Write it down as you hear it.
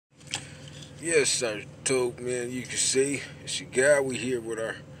Yes, sir, Toad, man, you can see it's your guy. We here with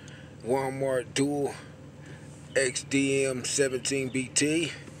our Walmart Dual XDM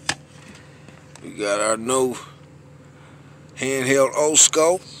 17BT. We got our new handheld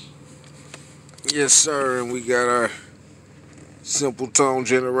Oscilloscope. Yes, sir, and we got our simple tone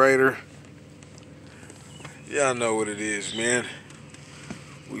generator. Y'all know what it is, man.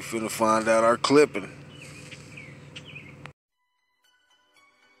 We finna find out our clipping.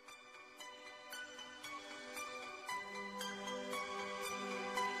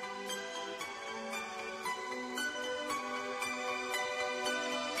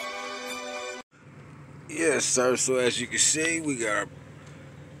 Yes, sir, so as you can see, we got our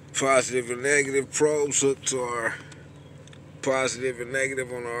positive and negative probes hooked to our positive and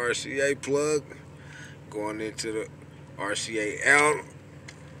negative on the RCA plug, going into the RCA out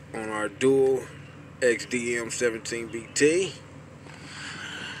on our dual XDM 17BT.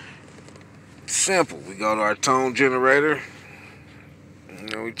 Simple. We go to our tone generator.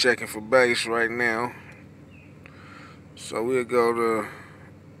 We're checking for bass right now. So we'll go to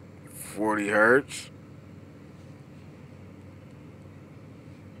 40 hertz.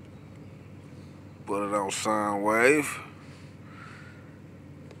 Put it on sine wave.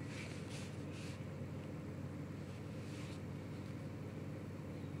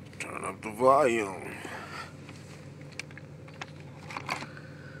 Turn up the volume.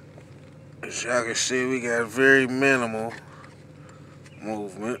 As y'all can see, we got very minimal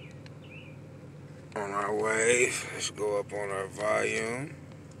movement on our wave. Let's go up on our volume.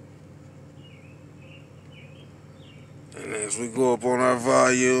 And as we go up on our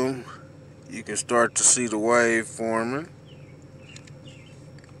volume, you can start to see the wave forming.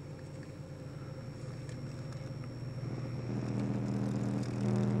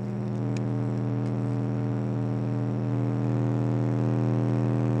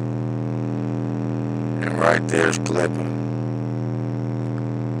 And right there's clipping.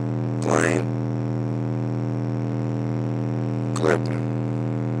 Plain. Clipping.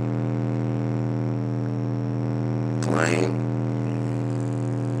 Plain.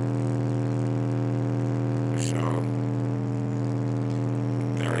 So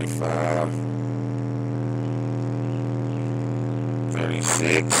 35,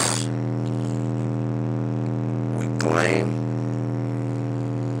 36, we claim,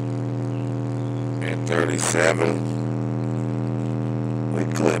 at 37, we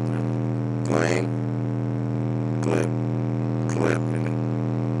clip, claim, clip, clipping,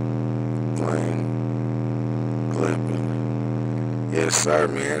 claim, clipping. Yes, sir,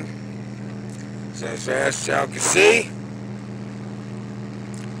 man. As y'all can see,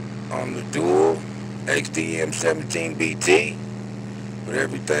 on the dual XDM 17BT, with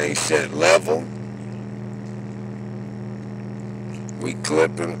everything set level, we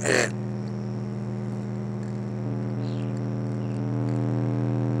clipping at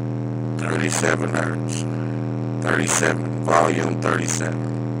 37 hertz, 37, volume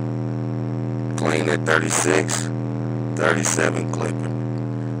 37, clean at 36, 37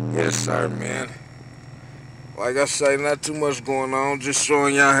 clipping. Yes, sir, man. Like I say, not too much going on, just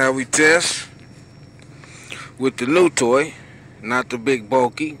showing y'all how we test with the new toy, not the big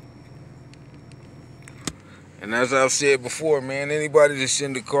bulky. And as I've said before, man, anybody that's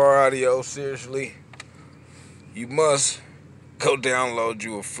in the car audio, seriously, you must go download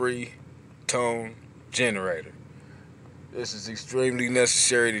you a free tone generator. This is extremely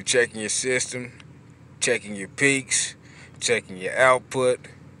necessary to checking your system, checking your peaks, checking your output.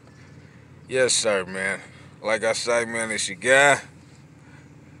 Yes, sir, man. Like I say, man, it's your guy.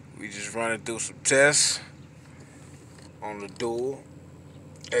 We just running through some tests on the dual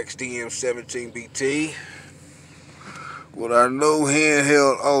XDM 17BT with our new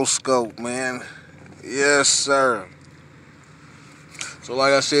handheld Oscilloscope, man. Yes, sir. So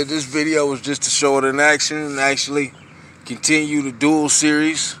like I said, this video was just to show it in action and actually continue the dual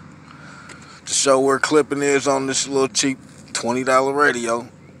series to show where clipping is on this little cheap $20 radio.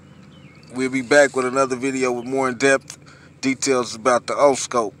 We'll be back with another video with more in-depth details about the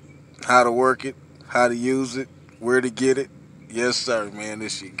Oscilloscope, how to work it, how to use it, where to get it. Yes, sir, man.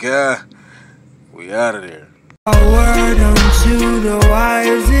 This your guy. We out of there. A word unto the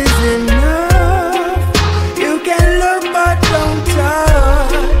wise is in